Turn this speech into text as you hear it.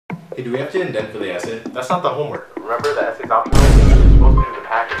Hey, do we have to indent for the essay? That's not the homework. Remember the essay's optional? You're supposed to do the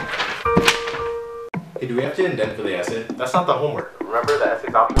package. Hey, do we have to indent for the essay? That's not the homework. Remember the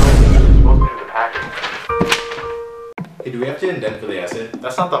essay's optional? You're supposed to do the package. Hey, do we have to indent for the essay?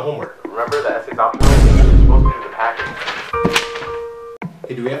 That's not the homework. Remember the essay's optional? You're supposed to do the package.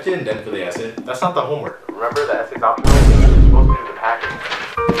 Hey, do we have to indent for the essay? That's not the homework. Remember the essay's optional? You're supposed to do the package.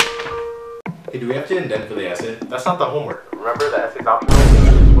 Hey, do we have to indent for the essay? That's not the homework. Remember the essay's optional?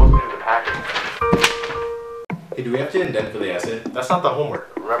 You're supposed to do the package. Hey, do we have to indent for the essay? That's not the homework.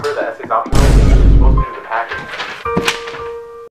 Remember the essay's optional? You're supposed to do the package.